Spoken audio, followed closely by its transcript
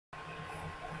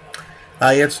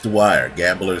Hi, it's Dwyer,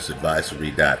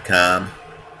 gamblersadvisory.com,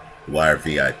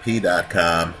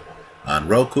 dwyervip.com. On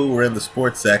Roku, we're in the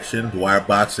sports section, Dwyer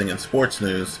Boxing and Sports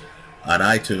News. On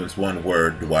iTunes, one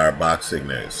word, Dwyer Boxing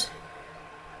News.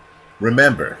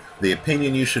 Remember, the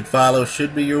opinion you should follow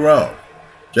should be your own.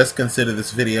 Just consider this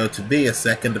video to be a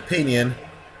second opinion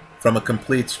from a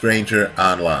complete stranger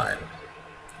online.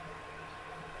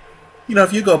 You know,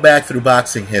 if you go back through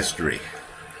boxing history,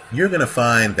 you're going to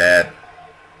find that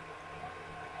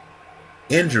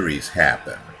injuries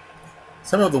happen.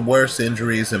 Some of the worst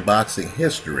injuries in boxing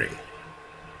history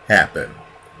happen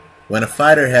when a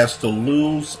fighter has to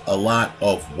lose a lot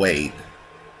of weight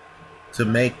to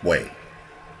make weight.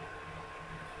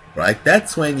 Right?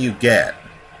 That's when you get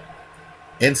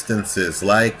instances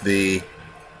like the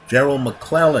Gerald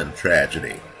McClellan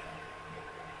tragedy.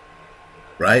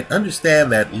 Right?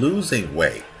 Understand that losing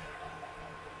weight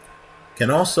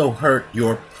can also hurt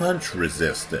your punch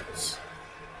resistance.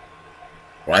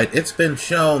 Right? It's been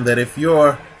shown that if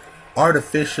you're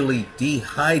artificially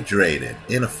dehydrated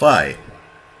in a fight,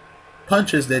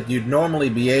 punches that you'd normally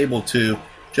be able to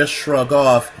just shrug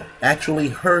off actually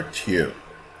hurt you.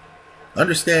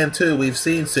 Understand too, we've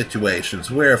seen situations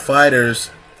where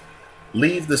fighters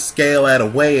leave the scale at a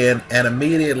weigh-in and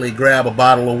immediately grab a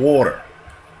bottle of water.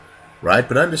 Right?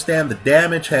 But understand the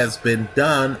damage has been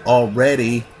done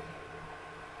already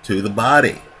to the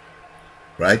body.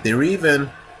 Right? There are even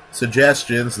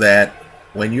suggestions that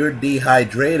when you're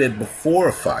dehydrated before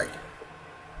a fight,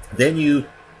 then you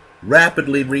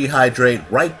rapidly rehydrate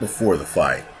right before the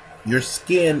fight, your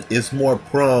skin is more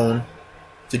prone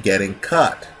to getting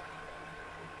cut.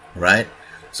 Right?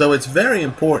 So it's very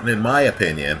important, in my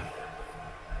opinion,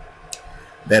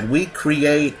 that we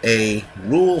create a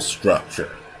rule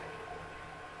structure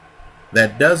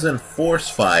that doesn't force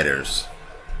fighters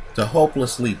to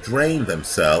hopelessly drain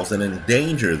themselves and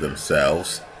endanger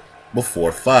themselves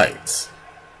before fights.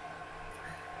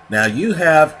 Now you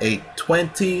have a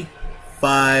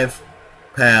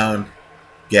 25-pound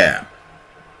gap.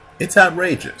 It's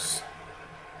outrageous.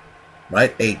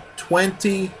 Right? A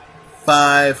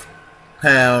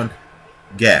 25-pound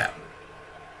gap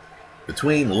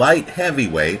between light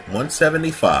heavyweight,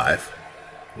 175,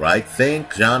 right?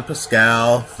 Think Jean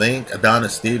Pascal, think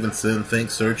Adonis Stevenson,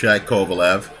 think Sergey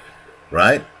Kovalev,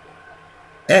 right?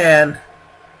 And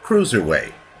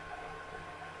cruiserweight,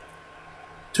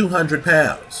 200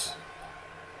 pounds,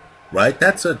 right?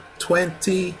 That's a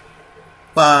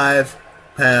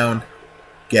 25-pound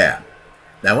gap.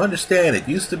 Now understand, it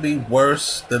used to be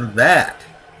worse than that.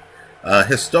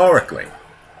 Historically,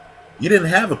 you didn't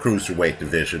have a cruiserweight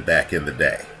division back in the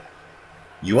day.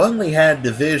 You only had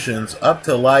divisions up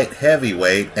to light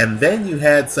heavyweight, and then you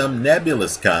had some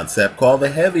nebulous concept called the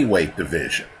heavyweight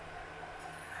division.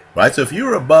 Right? So if you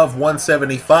were above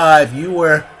 175, you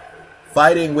were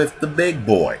fighting with the big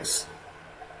boys.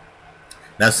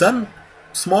 Now some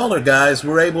smaller guys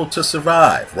were able to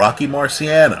survive. Rocky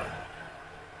Marciano,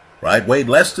 right, weighed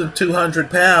less than 200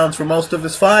 pounds for most of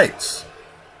his fights.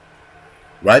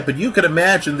 Right? But you could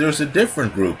imagine there's a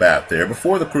different group out there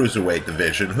before the cruiserweight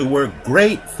division who were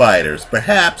great fighters,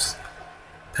 perhaps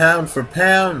pound for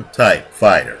pound type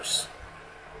fighters,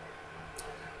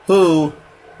 who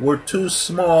were too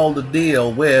small to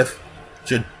deal with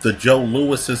the Joe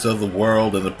Lewises of the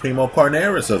world and the Primo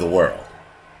Carneras of the world.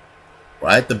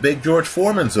 Right? The big George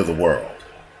Foremans of the world.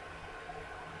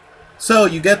 So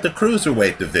you get the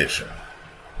cruiserweight division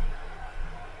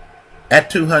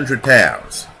at 200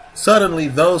 pounds. Suddenly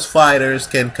those fighters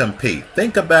can compete.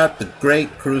 Think about the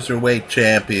great cruiserweight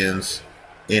champions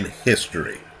in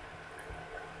history.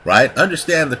 Right?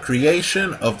 Understand the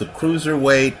creation of the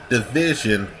cruiserweight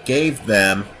division gave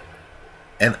them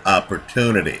an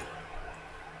opportunity.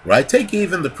 Right? Take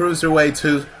even the cruiserweights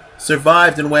who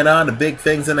survived and went on to big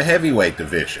things in the heavyweight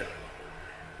division.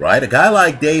 Right? A guy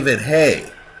like David Haye,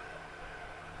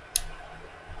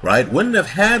 right, wouldn't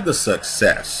have had the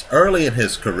success early in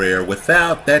his career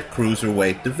without that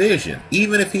cruiserweight division,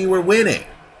 even if he were winning.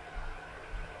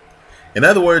 In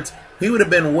other words, he would have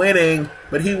been winning,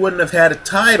 but he wouldn't have had a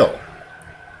title.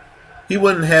 He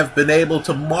wouldn't have been able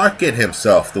to market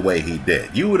himself the way he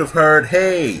did. You would have heard,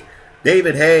 hey,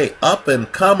 David Haye, up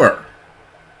and comer.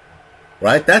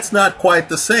 Right? That's not quite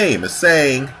the same as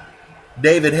saying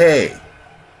David Haye,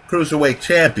 cruiserweight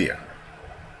champion.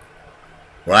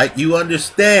 Right? You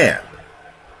understand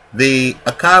the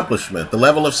accomplishment, the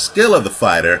level of skill of the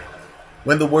fighter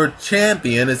when the word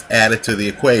champion is added to the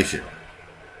equation.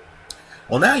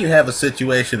 Well, now you have a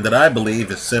situation that I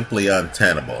believe is simply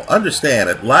untenable.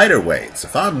 Understand, at lighter weights,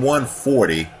 if I'm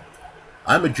 140,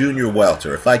 I'm a junior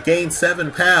welter. If I gain 7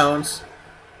 pounds,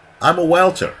 I'm a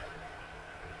welter.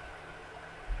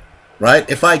 right?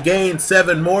 If I gain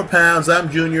 7 more pounds,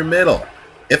 I'm junior middle.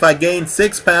 If I gain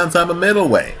 6 pounds, I'm a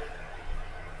middleweight.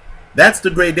 That's the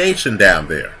gradation down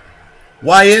there.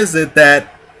 Why is it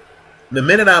that the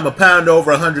minute I'm a pound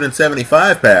over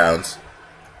 175 pounds,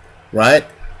 right,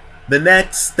 the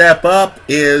next step up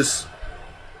is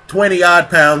 20 odd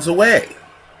pounds away?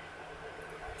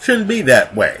 Shouldn't be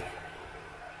that way.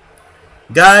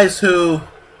 Guys who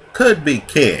could be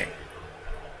king,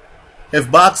 if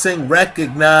boxing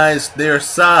recognized their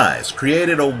size,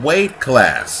 created a weight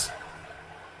class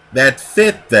that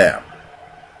fit them,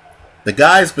 the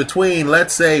guys between,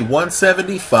 let's say,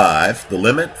 175, the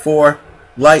limit for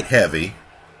light heavy,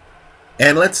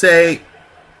 and let's say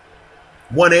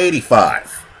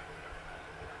 185,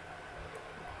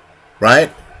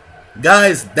 right?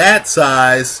 Guys that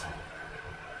size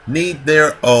need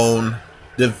their own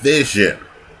division.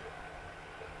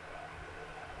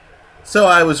 So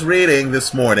I was reading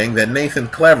this morning that Nathan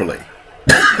Cleverly,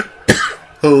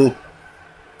 who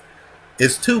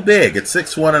is too big at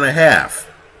 6'1.5"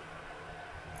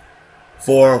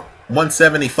 for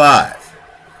 175.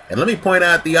 And let me point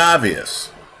out the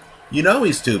obvious. You know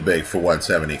he's too big for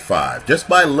 175 just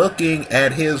by looking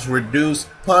at his reduced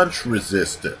punch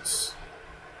resistance.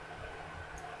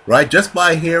 Right? Just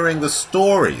by hearing the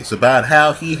stories about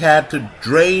how he had to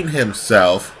drain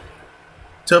himself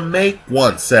to make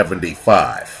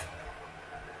 175.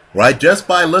 Right? Just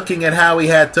by looking at how he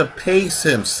had to pace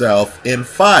himself in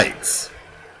fights.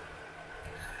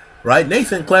 Right?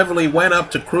 Nathan Cleverly went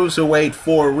up to Cruiserweight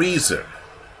for a reason.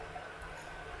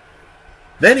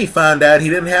 Then he found out he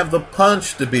didn't have the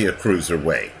punch to be a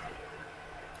Cruiserweight.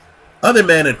 Other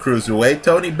men at Cruiserweight,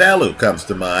 Tony Bellew comes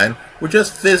to mind, were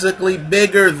just physically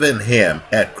bigger than him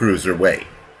at Cruiserweight.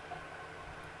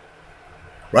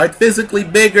 Right? Physically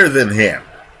bigger than him.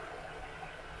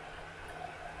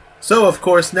 So, of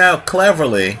course, now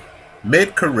Cleverly,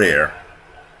 mid-career,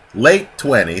 late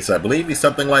 20s, I believe he's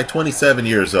something like 27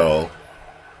 years old,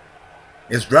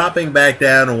 is dropping back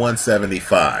down to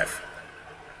 175.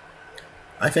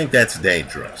 I think that's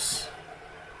dangerous.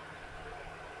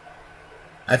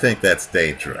 I think that's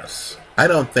dangerous. I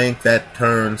don't think that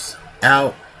turns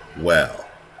out well.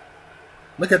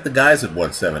 Look at the guys at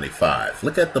 175.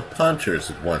 Look at the punchers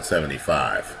at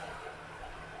 175.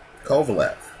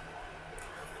 Kovalev,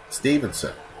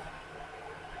 Stevenson,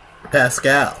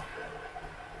 Pascal.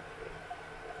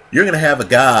 You're going to have a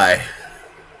guy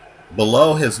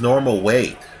below his normal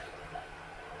weight,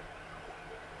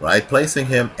 right, placing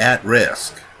him at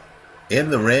risk in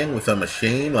the ring with a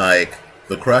machine like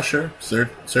the Crusher,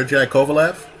 Sergei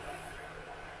Kovalev.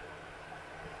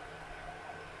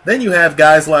 Then you have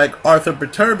guys like Arthur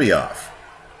Beterbiev.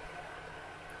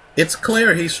 It's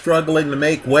clear he's struggling to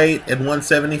make weight at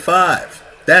 175.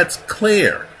 That's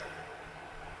clear.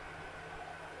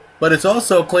 But it's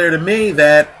also clear to me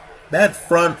that that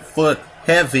front foot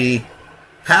heavy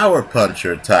power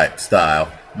puncher type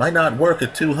style might not work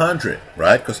at 200,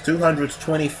 right? Because 200 is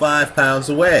 25 pounds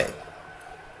away.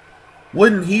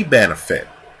 Wouldn't he benefit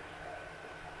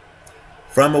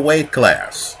from a weight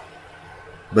class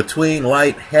between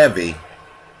light heavy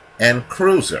and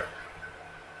cruiser?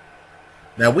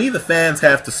 Now, we the fans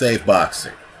have to save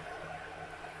boxing.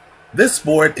 This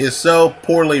sport is so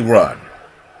poorly run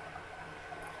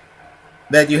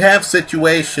that you have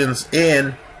situations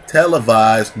in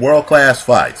televised world-class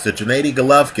fights, the Gennady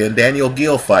Golovkin-Daniel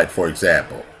Geale fight, for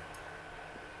example,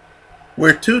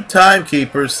 where two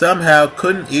timekeepers somehow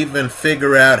couldn't even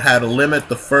figure out how to limit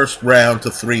the first round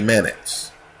to 3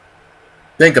 minutes.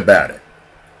 Think about it.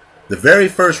 The very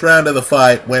first round of the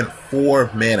fight went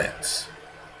 4 minutes.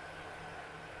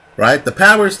 Right? The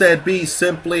powers that be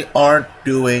simply aren't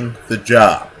doing the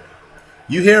job.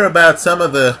 You hear about some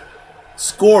of the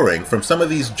scoring from some of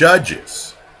these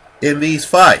judges in these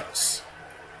fights,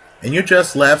 and you're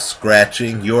just left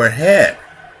scratching your head.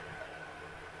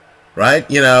 Right?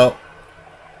 You know,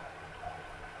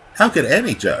 how could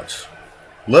any judge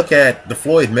look at the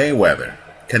Floyd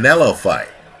Mayweather-Canelo fight,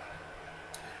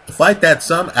 the fight that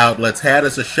some outlets had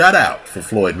as a shutout for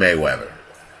Floyd Mayweather?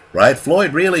 Right?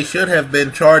 Floyd really should have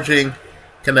been charging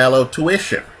Canelo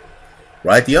tuition.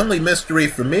 Right? The only mystery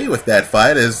for me with that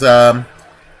fight is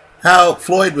how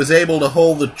Floyd was able to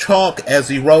hold the chalk as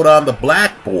he wrote on the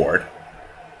blackboard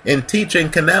in teaching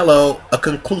Canelo a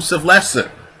conclusive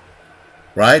lesson.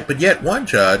 Right? But yet one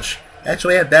judge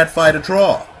actually had that fight a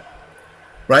draw.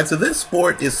 Right? So this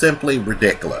sport is simply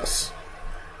ridiculous.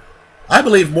 I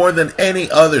believe more than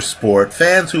any other sport,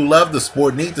 fans who love the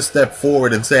sport need to step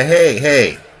forward and say,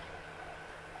 hey,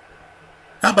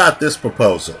 how about this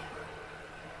proposal?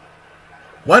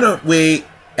 Why don't we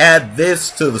add this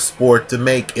to the sport to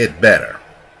make it better?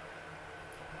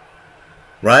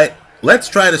 right? Let's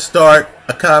try to start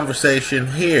a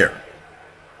conversation here.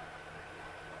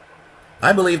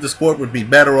 I believe the sport would be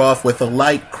better off with a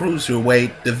light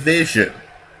cruiserweight division.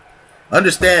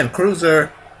 Understand,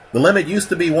 cruiser, the limit used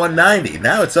to be 190.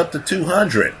 Now it's up to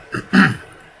 200.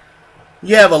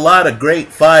 You have a lot of great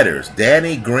fighters.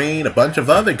 Danny Green, a bunch of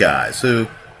other guys who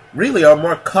really are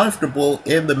more comfortable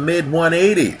in the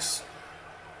mid-180s.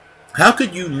 How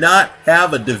could you not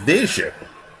have a division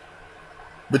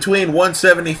between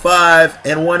 175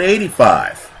 and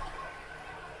 185?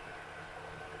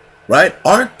 Right?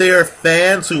 Aren't there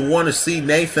fans who want to see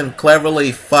Nathan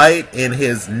Cleverly fight in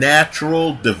his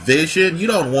natural division? You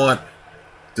don't want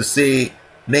to see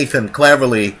Nathan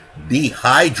Cleverly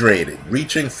dehydrated,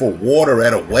 reaching for water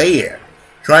at a weigh-in,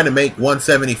 trying to make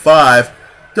 175.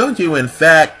 Don't you, in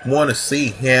fact, want to see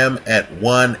him at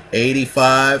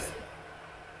 185?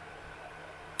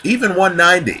 Even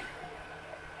 190.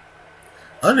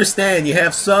 Understand, you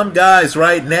have some guys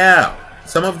right now,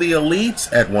 some of the elites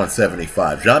at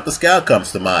 175. Jean Pascal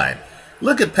comes to mind.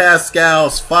 Look at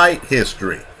Pascal's fight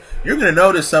history. You're going to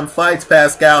notice some fights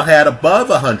Pascal had above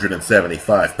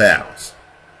 175 pounds.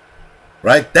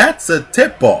 Right? That's a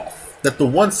tip-off that the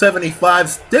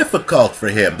 175's difficult for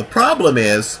him. The problem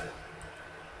is,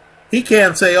 he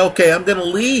can't say, okay, I'm going to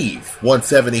leave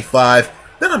 175,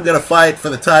 then I'm going to fight for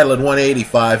the title at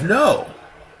 185. No,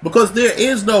 because there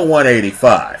is no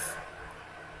 185.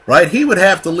 Right? He would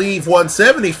have to leave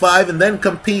 175 and then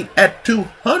compete at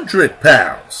 200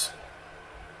 pounds.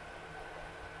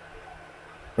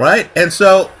 Right? And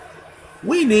so,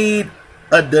 we need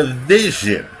a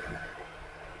division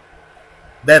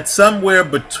that's somewhere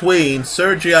between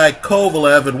Sergei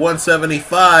Kovalev at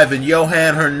 175 and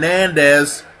Johan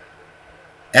Hernandez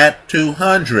at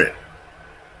 200.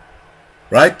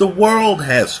 Right? The world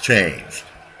has changed.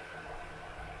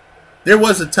 There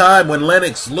was a time when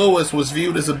Lennox Lewis was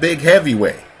viewed as a big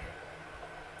heavyweight.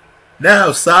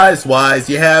 Now, size-wise,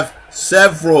 you have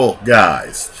several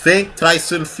guys. Think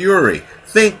Tyson Fury.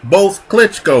 Think both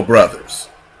Klitschko brothers.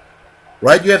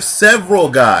 Right? You have several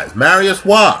guys. Marius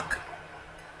Wack,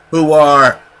 who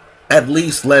are at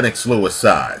least Lennox Lewis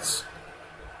size.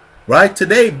 Right?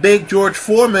 Today, Big George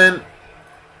Foreman,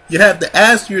 you have to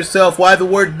ask yourself why the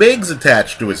word big's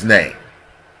attached to his name.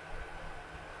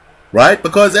 Right?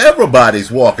 Because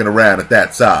everybody's walking around at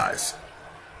that size.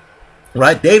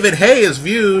 Right? David Haye is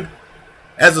viewed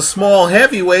as a small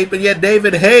heavyweight, but yet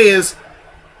David Haye is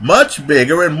much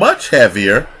bigger and much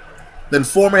heavier than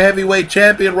former heavyweight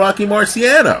champion Rocky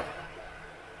Marciano.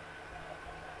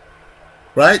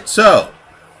 Right? So,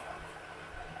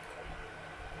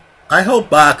 I hope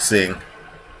boxing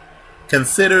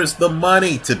considers the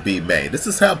money to be made. This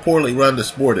is how poorly run the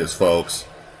sport is, folks.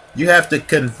 You have to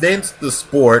convince the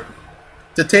sport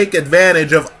to take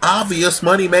advantage of obvious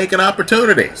money-making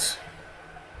opportunities.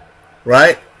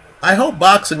 Right? I hope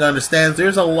boxing understands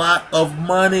there's a lot of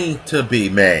money to be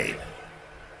made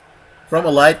from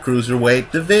a light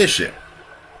cruiserweight division.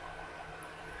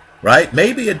 Right?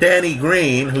 Maybe a Danny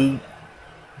Green who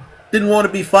didn't want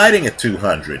to be fighting at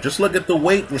 200. Just look at the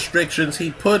weight restrictions he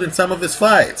put in some of his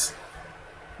fights.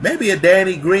 Maybe a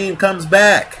Danny Green comes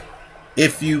back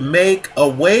if you make a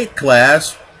weight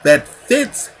class that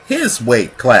fits his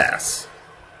weight class.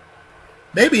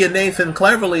 Maybe a Nathan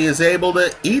Cleverly is able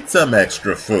to eat some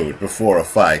extra food before a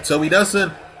fight so he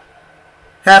doesn't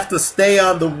have to stay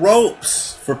on the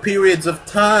ropes for periods of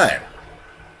time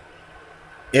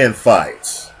in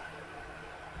fights.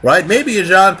 Right? Maybe a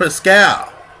Jean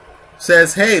Pascal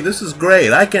says, hey, this is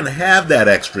great. I can have that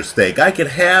extra steak. I can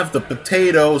have the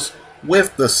potatoes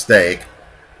with the steak.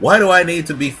 Why do I need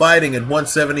to be fighting at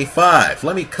 175?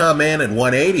 Let me come in at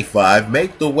 185,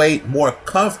 make the weight more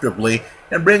comfortably,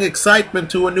 and bring excitement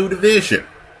to a new division.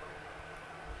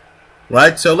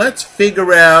 Right? So let's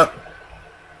figure out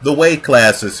the weight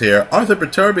classes here. Arthur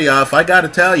Beterbiev, I got to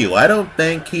tell you, I don't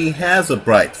think he has a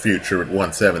bright future at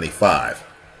 175.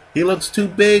 He looks too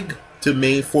big to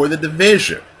me for the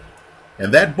division.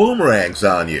 And that boomerangs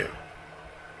on you.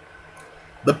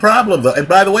 The problem, though, and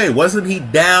by the way, wasn't he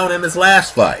down in his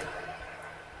last fight?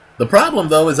 The problem,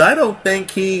 though, is I don't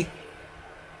think he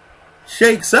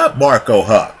shakes up Marco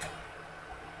Huck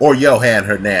or Johan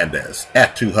Hernandez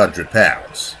at 200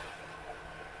 pounds.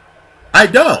 I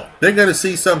don't. They're going to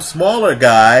see some smaller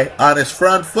guy on his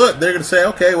front foot. They're going to say,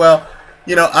 okay, well,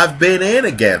 you know, I've been in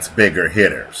against bigger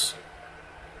hitters.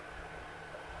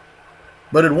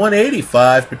 But at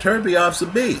 185, Beterbiev's a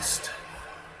beast.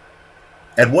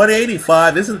 At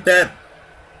 185, isn't that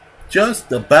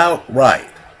just about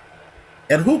right?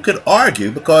 And who could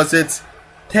argue, because it's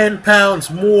 10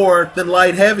 pounds more than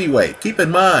light heavyweight. Keep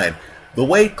in mind, The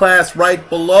weight class right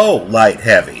below light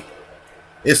heavy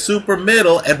is super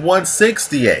middle at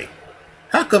 168.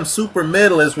 How come super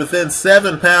middle is within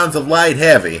 7 pounds of light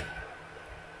heavy,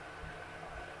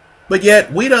 but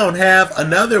yet we don't have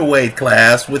another weight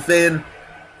class within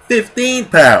 15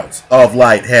 pounds of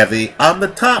light heavy on the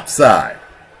top side?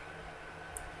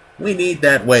 We need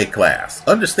that weight class.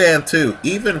 Understand too,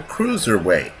 even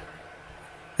Cruiserweight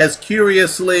has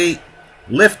curiously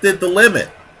lifted the limit,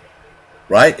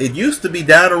 right? It used to be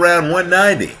down around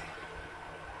 190.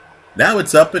 Now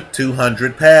it's up at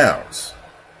 200 pounds.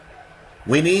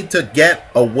 We need to get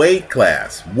a weight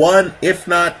class, one if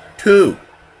not two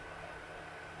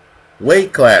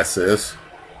weight classes,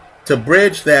 to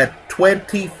bridge that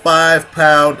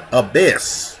 25-pound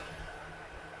abyss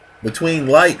between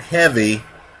light heavy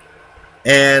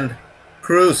and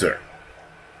cruiser.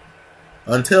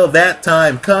 Until that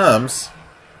time comes,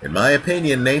 in my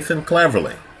opinion, Nathan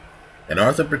Cleverly and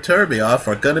Arthur Peterbioff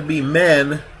are going to be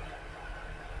men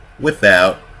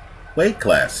without weight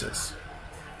classes.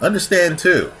 Understand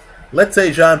too, let's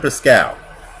say Jean Pascal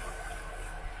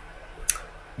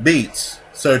beats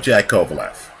Sergey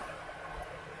Kovalev,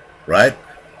 right?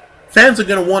 Fans are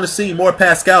going to want to see more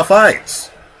Pascal fights.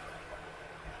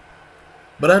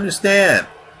 But understand,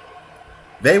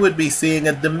 they would be seeing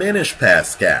a diminished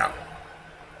Pascal,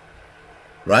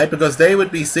 right? Because they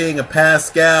would be seeing a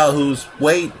Pascal whose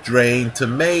weight drained to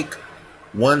make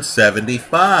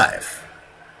 175.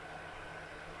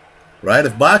 Right?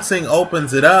 If boxing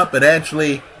opens it up, it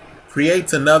actually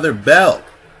creates another belt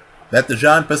that the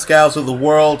Jean Pascals of the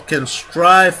world can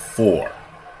strive for.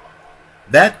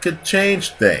 That could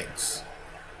change things.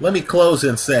 Let me close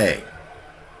in saying,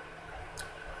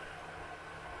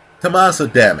 Tomas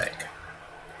Adamek,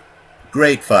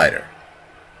 great fighter.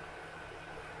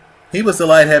 He was the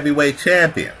light heavyweight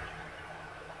champion.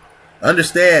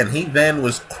 Understand, he then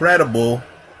was credible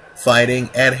fighting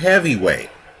at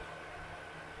heavyweight.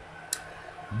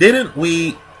 Didn't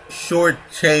we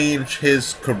shortchange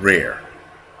his career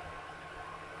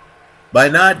by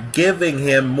not giving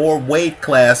him more weight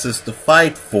classes to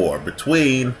fight for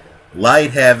between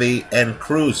light heavy and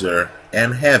cruiser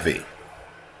and heavy?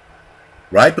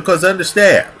 Right? Because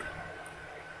understand,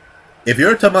 if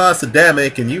you're Tomas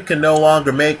Adamek and you can no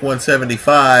longer make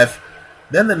 175,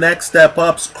 then the next step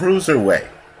up's cruiserweight.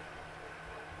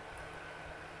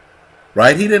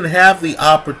 Right? He didn't have the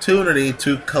opportunity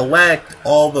to collect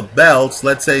all the belts,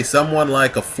 let's say someone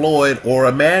like a Floyd or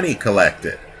a Manny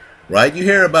collected. Right? You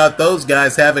hear about those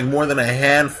guys having more than a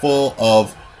handful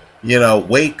of,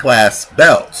 weight class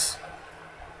belts.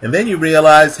 And then you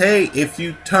realize, hey, if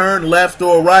you turn left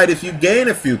or right, if you gain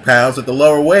a few pounds at the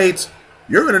lower weights,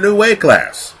 you're in a new weight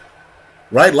class.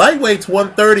 Right? Lightweight's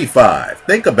 135.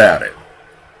 Think about it.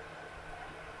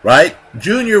 Right?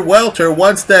 Junior welter,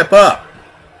 one step up.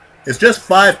 It's just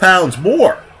 5 pounds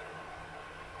more.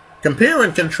 Compare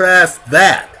and contrast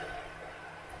that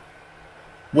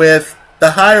with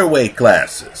the higher weight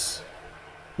classes,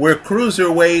 where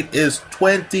cruiserweight is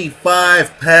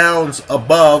 25 pounds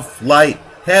above light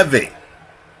heavy.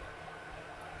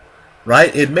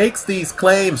 Right? It makes these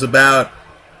claims about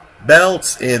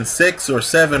belts in 6 or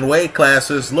 7 weight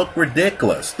classes look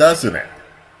ridiculous, doesn't it?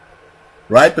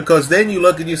 Right? Because then you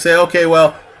look and you say, okay,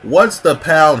 well, what's the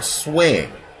pound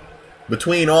swing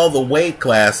between all the weight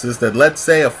classes that, let's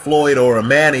say, a Floyd or a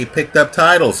Manny picked up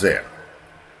titles in?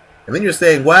 And then you're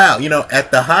saying, wow,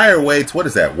 at the higher weights, what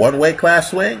is that, one weight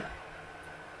class swing?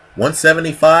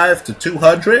 175 to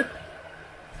 200?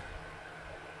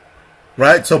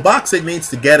 Right? So boxing needs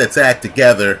to get its act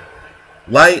together.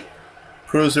 Light,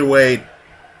 cruiserweight,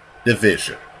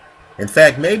 division. In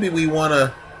fact, maybe we want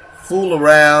to fool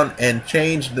around and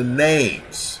change the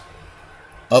names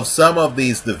of some of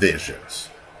these divisions.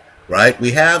 Right?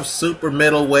 We have super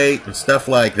middleweight and stuff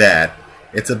like that.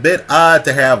 It's a bit odd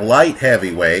to have light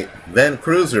heavyweight, then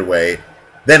cruiserweight,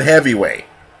 then heavyweight.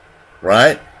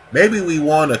 Right? Maybe we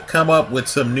want to come up with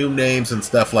some new names and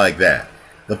stuff like that.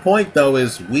 The point, though,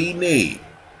 is we need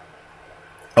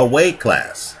a weight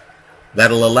class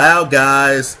that'll allow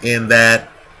guys in that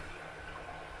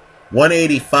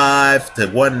 185 to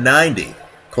 190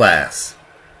 class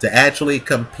to actually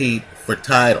compete for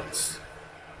titles.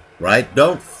 Right?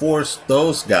 Don't force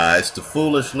those guys to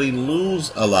foolishly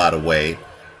lose a lot of weight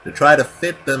to try to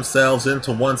fit themselves into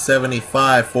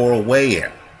 175 for a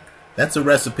weigh-in. That's a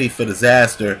recipe for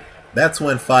disaster. That's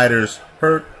when fighters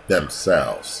hurt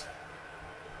themselves.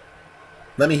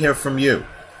 Let me hear from you.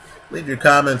 Leave your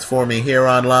comments for me here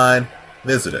online.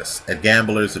 Visit us at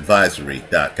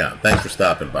gamblersadvisory.com. Thanks for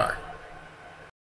stopping by.